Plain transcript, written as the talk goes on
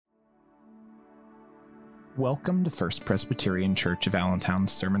Welcome to First Presbyterian Church of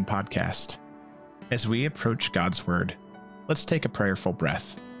Allentown's Sermon Podcast. As we approach God's Word, let's take a prayerful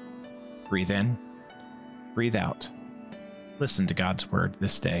breath. Breathe in, breathe out. Listen to God's Word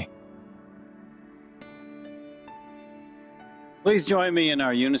this day. Please join me in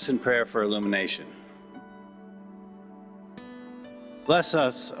our unison prayer for illumination. Bless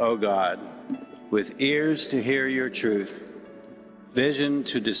us, O God, with ears to hear your truth, vision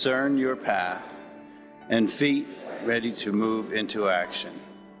to discern your path, and feet ready to move into action.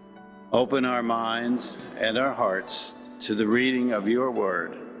 Open our minds and our hearts to the reading of your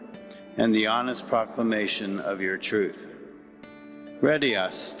word and the honest proclamation of your truth. Ready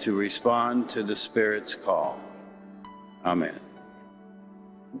us to respond to the Spirit's call. Amen.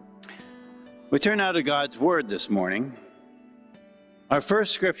 We turn now to God's word this morning. Our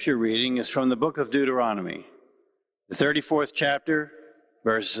first scripture reading is from the book of Deuteronomy, the 34th chapter,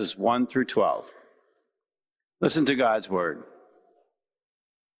 verses 1 through 12. Listen to God's word.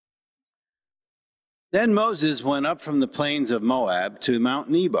 Then Moses went up from the plains of Moab to Mount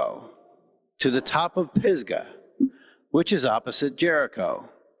Nebo, to the top of Pisgah, which is opposite Jericho.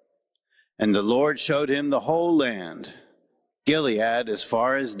 And the Lord showed him the whole land, Gilead as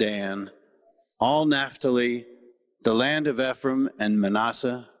far as Dan, all Naphtali, the land of Ephraim and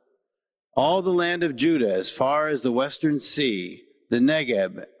Manasseh, all the land of Judah as far as the western sea, the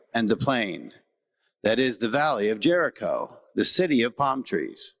Negeb and the plain, that is the valley of Jericho, the city of palm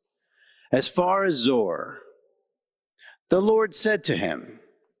trees, as far as Zor. The Lord said to him,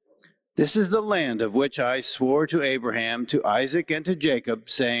 "This is the land of which I swore to Abraham, to Isaac, and to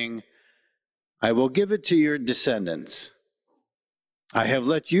Jacob, saying, I will give it to your descendants. I have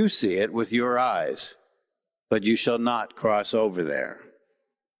let you see it with your eyes, but you shall not cross over there."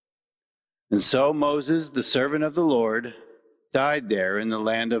 And so Moses, the servant of the Lord, died there in the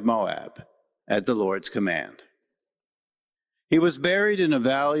land of Moab, at the Lord's command. He was buried in a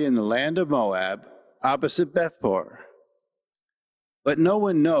valley in the land of Moab, opposite Bethpor. But no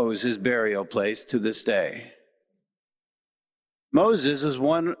one knows his burial place to this day. Moses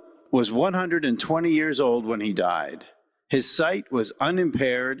was 120 years old when he died. His sight was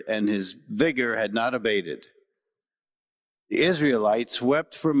unimpaired and his vigor had not abated. The Israelites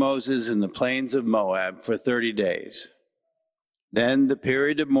wept for Moses in the plains of Moab for 30 days. Then the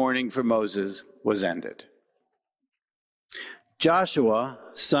period of mourning for Moses was ended. Joshua,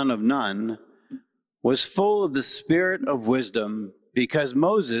 son of Nun, was full of the spirit of wisdom because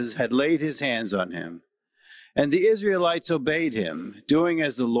Moses had laid his hands on him. And the Israelites obeyed him, doing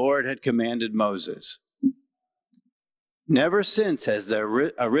as the Lord had commanded Moses. Never since has there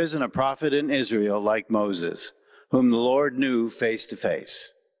arisen a prophet in Israel like Moses, whom the Lord knew face to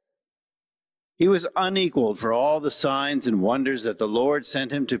face. He was unequaled for all the signs and wonders that the Lord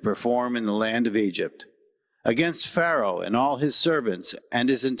sent him to perform in the land of Egypt, against Pharaoh and all his servants and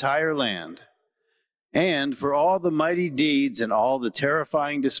his entire land, and for all the mighty deeds and all the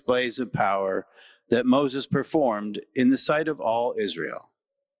terrifying displays of power that Moses performed in the sight of all Israel.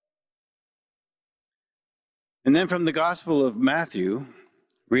 And then from the Gospel of Matthew,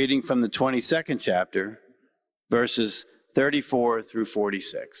 reading from the 22nd chapter, verses 34 through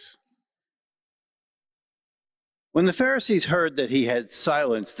 46. When the Pharisees heard that he had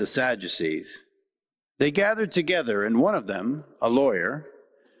silenced the Sadducees, they gathered together, and one of them, a lawyer,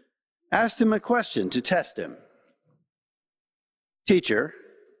 asked him a question to test him. "Teacher,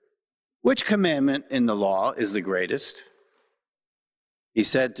 which commandment in the law is the greatest?" He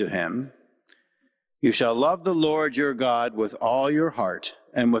said to him, "You shall love the Lord your God with all your heart,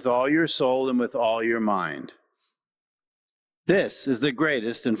 and with all your soul, and with all your mind. This is the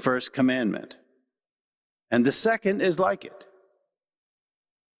greatest and first commandment. And the second is like it.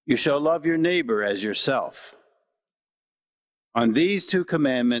 You shall love your neighbor as yourself. On these two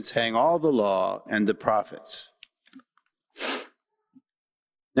commandments hang all the law and the prophets."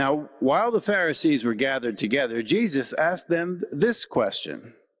 Now, while the Pharisees were gathered together, Jesus asked them this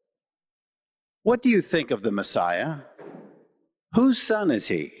question: "What do you think of the Messiah? Whose son is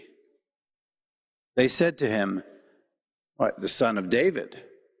he?" They said to him, "The son of David."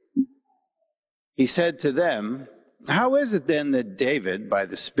 He said to them, "How is it then that David, by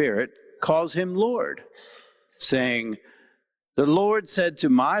the Spirit, calls him Lord, saying, 'The Lord said to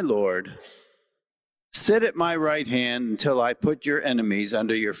my Lord, sit at my right hand until I put your enemies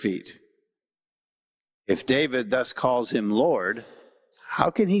under your feet'? If David thus calls him Lord,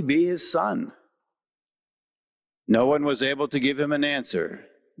 how can he be his son?" No one was able to give him an answer,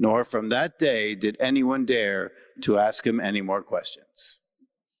 nor from that day did anyone dare to ask him any more questions.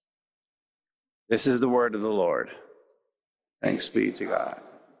 This is the word of the Lord. Thanks be to God.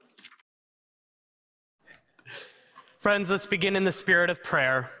 Friends, let's begin in the spirit of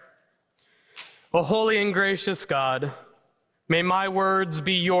prayer. O holy and gracious God, may my words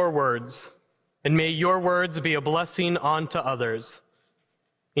be your words, and may your words be a blessing unto others.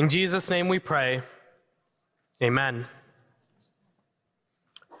 In Jesus' name we pray. Amen.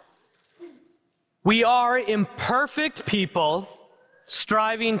 We are imperfect people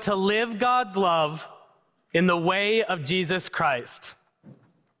striving to live God's love in the way of Jesus Christ.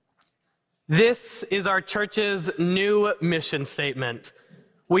 This is our church's new mission statement.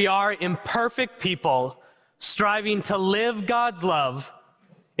 We are imperfect people striving to live God's love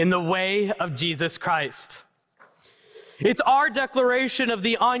in the way of Jesus Christ. It's our declaration of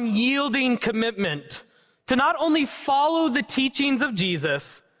the unyielding commitment to not only follow the teachings of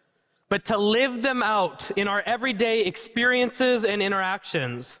Jesus, but to live them out in our everyday experiences and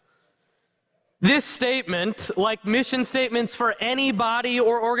interactions. This statement, like mission statements for any body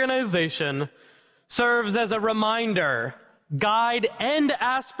or organization, serves as a reminder, guide, and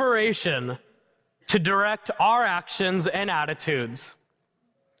aspiration to direct our actions and attitudes.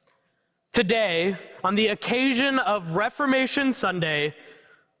 Today, on the occasion of Reformation Sunday,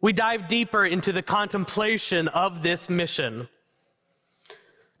 we dive deeper into the contemplation of this mission.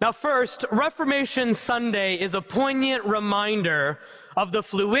 Now first, Reformation Sunday is a poignant reminder of the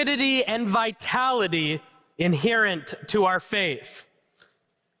fluidity and vitality inherent to our faith.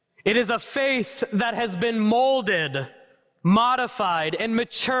 It is a faith that has been molded, modified, and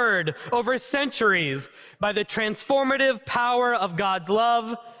matured over centuries by the transformative power of God's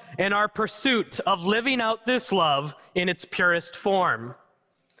love and our pursuit of living out this love in its purest form.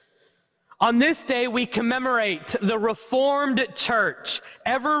 On this day, we commemorate the Reformed Church,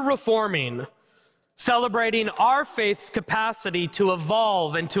 ever reforming, celebrating our faith's capacity to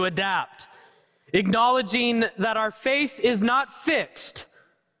evolve and to adapt, acknowledging that our faith is not fixed,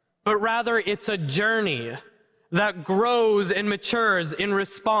 but rather it's a journey that grows and matures in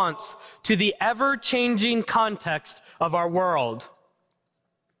response to the ever-changing context of our world.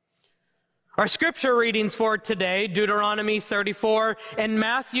 Our scripture readings for today, Deuteronomy 34 and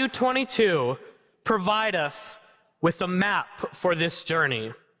Matthew 22, provide us with a map for this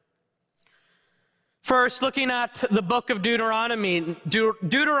journey. First, looking at the book of Deuteronomy,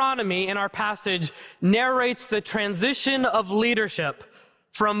 Deuteronomy in our passage narrates the transition of leadership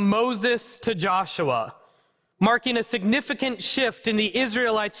from Moses to Joshua, marking a significant shift in the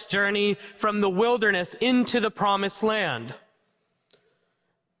Israelites' journey from the wilderness into the promised land.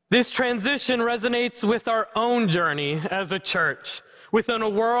 This transition resonates with our own journey as a church, within a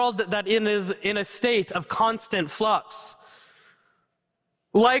world that is in a state of constant flux.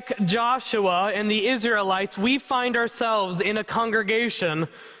 Like Joshua and the Israelites, we find ourselves in a congregation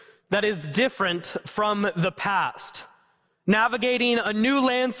that is different from the past, navigating a new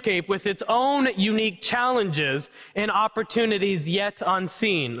landscape with its own unique challenges and opportunities yet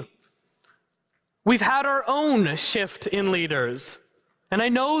unseen. We've had our own shift in leaders. And I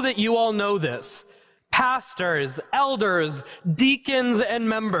know that you all know this. Pastors, elders, deacons, and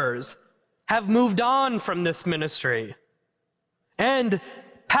members have moved on from this ministry. And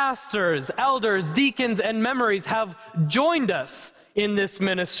pastors, elders, deacons, and members have joined us in this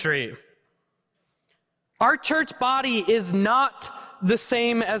ministry. Our church body is not the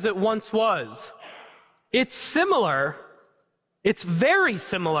same as it once was. It's similar. It's very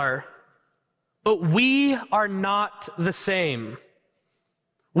similar. But we are not the same.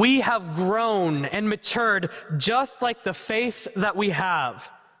 We have grown and matured just like the faith that we have.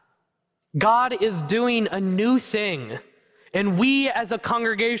 God is doing a new thing, and we as a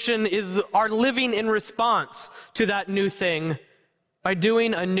congregation are living in response to that new thing by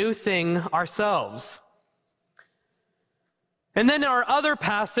doing a new thing ourselves. And then our other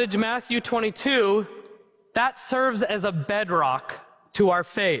passage, Matthew 22, that serves as a bedrock to our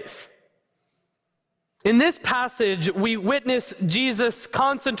faith. In this passage, we witness Jesus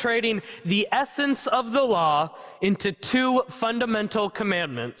concentrating the essence of the law into two fundamental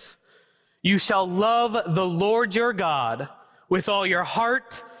commandments. You shall love the Lord your God with all your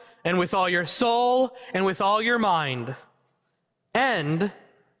heart and with all your soul and with all your mind. And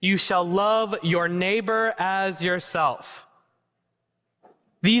you shall love your neighbor as yourself.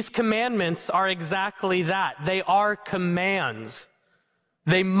 These commandments are exactly that. They are commands.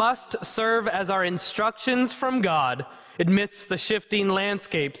 They must serve as our instructions from God amidst the shifting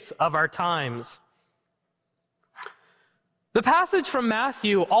landscapes of our times. The passage from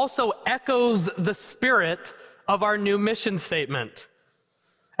Matthew also echoes the spirit of our new mission statement.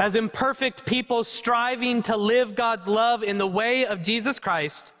 As imperfect people striving to live God's love in the way of Jesus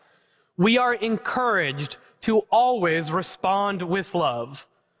Christ, we are encouraged to always respond with love,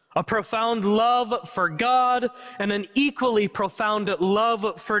 a profound love for God, and an equally profound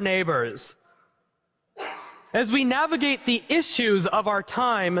love for neighbors. As we navigate the issues of our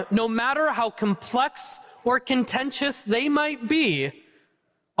time, no matter how complex or contentious they might be,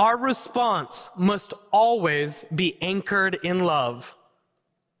 our response must always be anchored in love.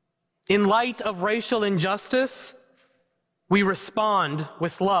 In light of racial injustice, we respond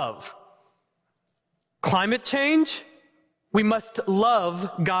with love. Climate change, we must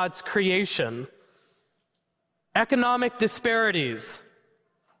love God's creation. Economic disparities,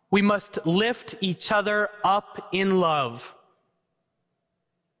 we must lift each other up in love.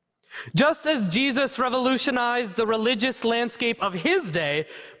 Just as Jesus revolutionized the religious landscape of his day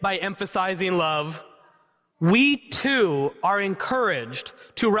by emphasizing love, we too are encouraged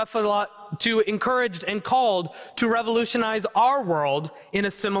and called to revolutionize our world in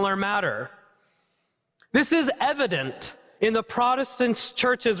a similar manner. This is evident in the Protestant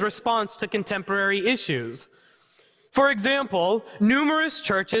church's response to contemporary issues. For example, numerous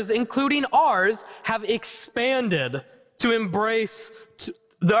churches, including ours, have expanded to embrace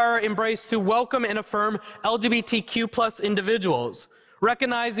to welcome and affirm LGBTQ+ individuals,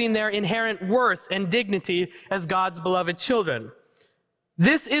 recognizing their inherent worth and dignity as God's beloved children.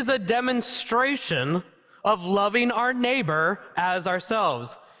 This is a demonstration of loving our neighbor as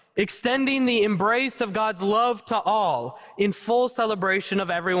ourselves, extending the embrace of God's love to all in full celebration of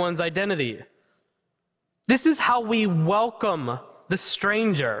everyone's identity. This is how we welcome the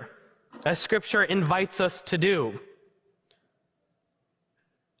stranger, as Scripture invites us to do.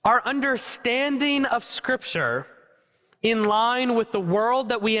 Our understanding of Scripture, in line with the world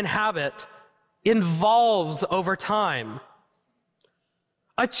that we inhabit, evolves over time.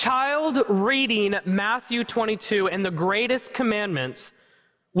 A child reading Matthew 22 and the greatest commandments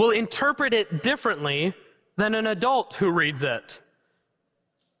will interpret it differently than an adult who reads it.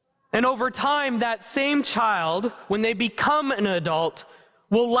 And over time, that same child, when they become an adult,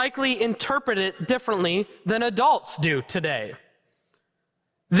 will likely interpret it differently than adults do today.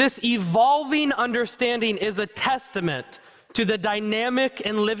 This evolving understanding is a testament to the dynamic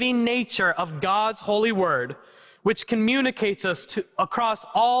and living nature of God's holy word, which communicates us across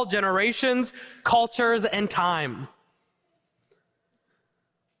all generations, cultures, and time.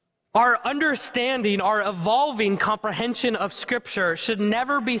 Our understanding, our evolving comprehension of Scripture should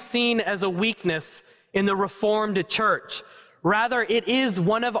never be seen as a weakness in the Reformed Church. Rather, it is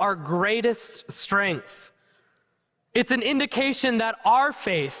one of our greatest strengths. It's an indication that our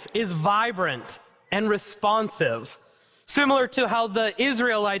faith is vibrant and responsive, similar to how the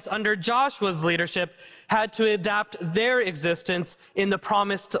Israelites under Joshua's leadership had to adapt their existence in the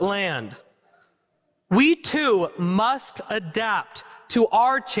promised land. We too must adapt to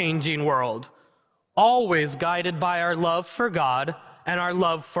our changing world, always guided by our love for God and our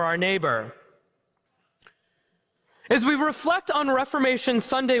love for our neighbor. As we reflect on Reformation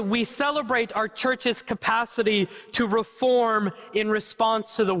Sunday, we celebrate our church's capacity to reform in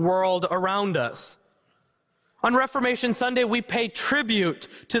response to the world around us. On Reformation Sunday, we pay tribute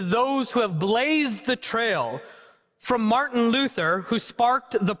to those who have blazed the trail, from Martin Luther, who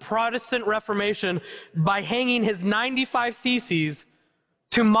sparked the Protestant Reformation by hanging his 95 Theses,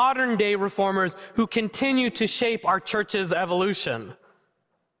 to modern-day reformers who continue to shape our church's evolution.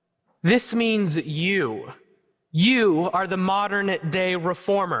 This means you. You are the modern-day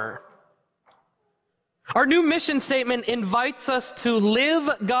reformer. Our new mission statement invites us to live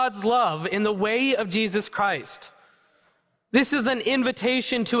God's love in the way of Jesus Christ. This is an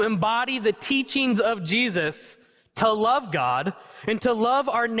invitation to embody the teachings of Jesus, to love God and to love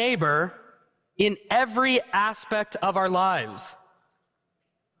our neighbor in every aspect of our lives.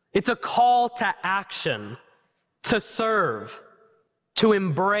 It's a call to action, to serve, to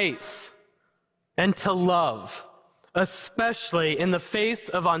embrace, and to love, especially in the face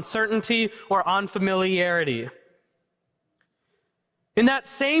of uncertainty or unfamiliarity. In that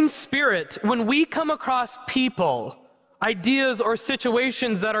same spirit, when we come across people, ideas, or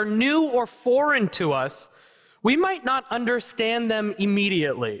situations that are new or foreign to us, we might not understand them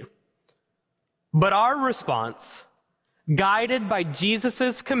immediately. But our response, guided by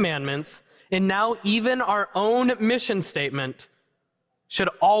Jesus' commandments, and now even our own mission statement, should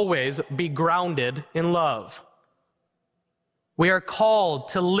always be grounded in love. We are called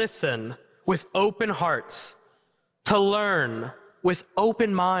to listen with open hearts, to learn with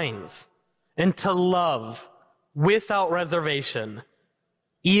open minds, and to love without reservation,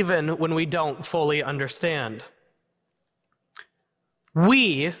 even when we don't fully understand.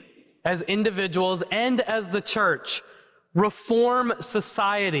 We, as individuals and as the church, reform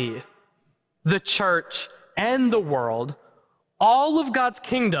society, the church, and the world all of God's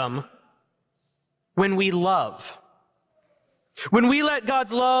kingdom when we love. When we let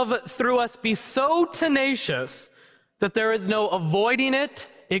God's love through us be so tenacious that there is no avoiding it,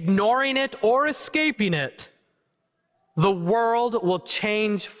 ignoring it, or escaping it, the world will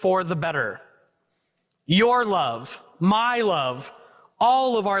change for the better. Your love, my love,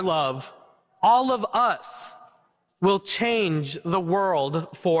 all of our love, all of us will change the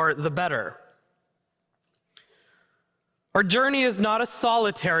world for the better. Our journey is not a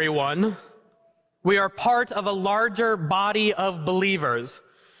solitary one. We are part of a larger body of believers,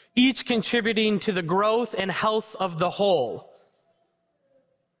 each contributing to the growth and health of the whole.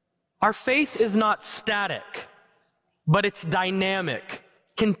 Our faith is not static, but it's dynamic,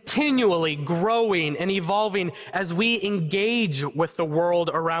 continually growing and evolving as we engage with the world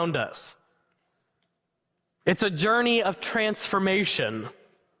around us. It's a journey of transformation,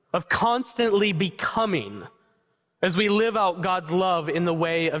 of constantly becoming, as we live out God's love in the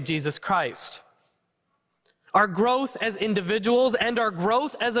way of Jesus Christ. Our growth as individuals and our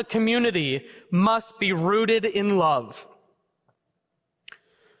growth as a community must be rooted in love.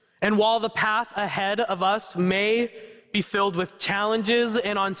 And while the path ahead of us may be filled with challenges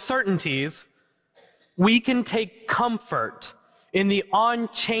and uncertainties, we can take comfort in the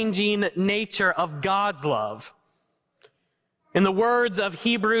unchanging nature of God's love. In the words of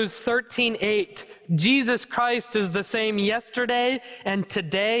Hebrews 13:8, Jesus Christ is the same yesterday and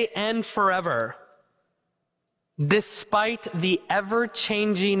today and forever. Despite the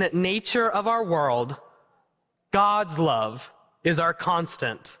ever-changing nature of our world, God's love is our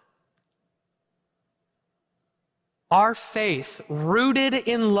constant. Our faith, rooted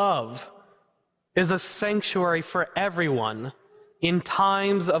in love, is a sanctuary for everyone in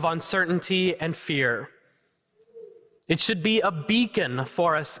times of uncertainty and fear. It should be a beacon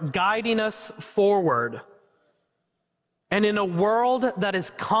for us, guiding us forward. And in a world that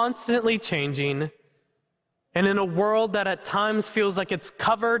is constantly changing, and in a world that at times feels like it's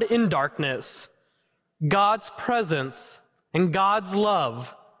covered in darkness, God's presence and God's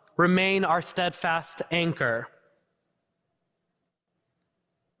love remain our steadfast anchor.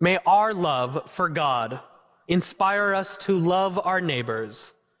 May our love for God inspire us to love our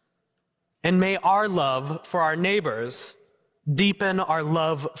neighbors, and may our love for our neighbors deepen our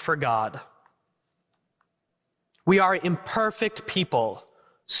love for God. We are imperfect people,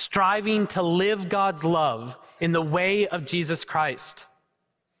 striving to live God's love in the way of Jesus Christ.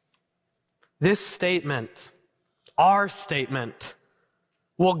 This statement, our statement,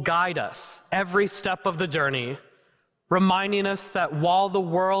 will guide us every step of the journey, reminding us that while the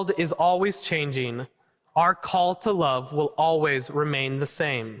world is always changing, our call to love will always remain the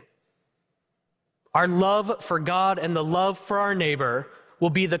same. Our love for God and the love for our neighbor will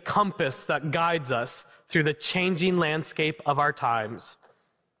be the compass that guides us through the changing landscape of our times.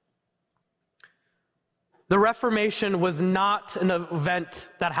 The Reformation was not an event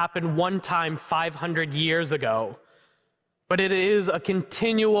that happened one time 500 years ago, but it is a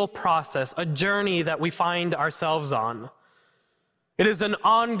continual process, a journey that we find ourselves on. It is an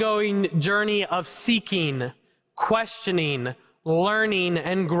ongoing journey of seeking, questioning, learning,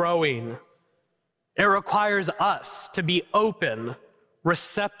 and growing. It requires us to be open,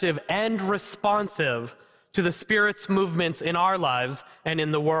 receptive, and responsive to the Spirit's movements in our lives and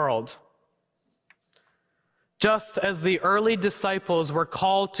in the world. Just as the early disciples were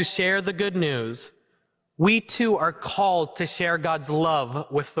called to share the good news, we too are called to share God's love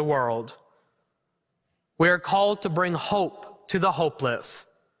with the world. We are called to bring hope to the hopeless,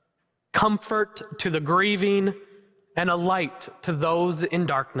 comfort to the grieving, and a light to those in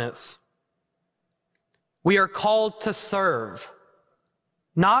darkness. We are called to serve,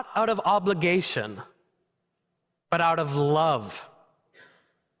 not out of obligation, but out of love.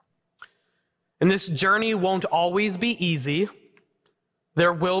 And this journey won't always be easy.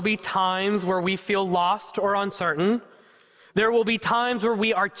 There will be times where we feel lost or uncertain. There will be times where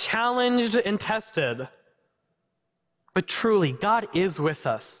we are challenged and tested. But truly, God is with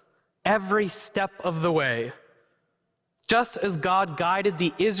us every step of the way. Just as God guided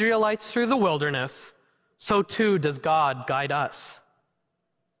the Israelites through the wilderness, so too does God guide us.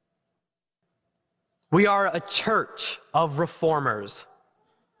 We are a church of reformers.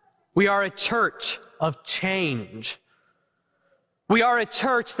 We are a church of change. We are a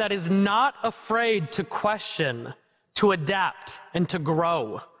church that is not afraid to question, to adapt, and to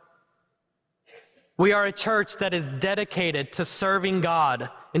grow. We are a church that is dedicated to serving God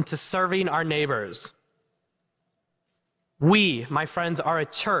and to serving our neighbors. We, my friends, are a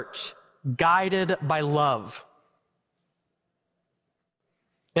church guided by love.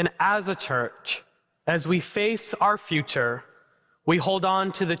 And as a church, as we face our future, we hold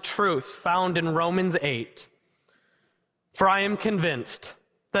on to the truth found in Romans 8. For I am convinced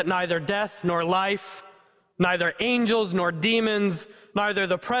that neither death nor life, neither angels nor demons, neither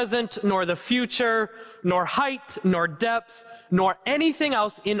the present nor the future, nor height nor depth, nor anything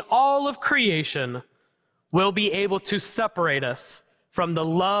else in all of creation will be able to separate us from the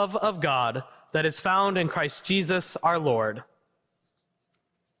love of God that is found in Christ Jesus our Lord.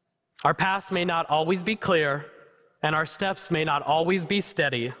 Our path may not always be clear, and our steps may not always be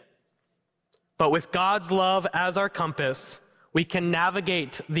steady, but with God's love as our compass, we can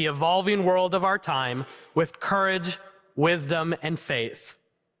navigate the evolving world of our time with courage, wisdom, and faith.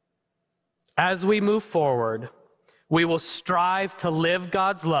 As we move forward, we will strive to live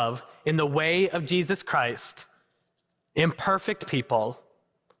God's love in the way of Jesus Christ, imperfect people,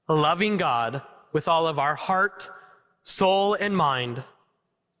 loving God with all of our heart, soul, and mind,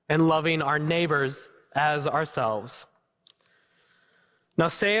 and loving our neighbors as ourselves. Now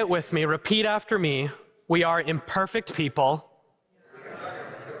say it with me, repeat after me. We are imperfect people,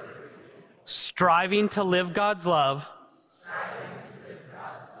 striving to live God's love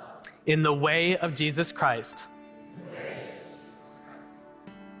in the way of Jesus Christ.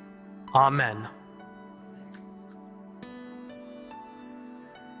 Amen.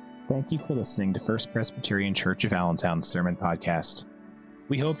 Thank you for listening to First Presbyterian Church of Allentown's Sermon Podcast.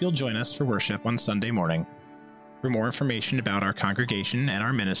 We hope you'll join us for worship on Sunday morning. For more information about our congregation and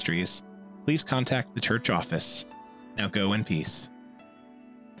our ministries, please contact the church office. Now go in peace.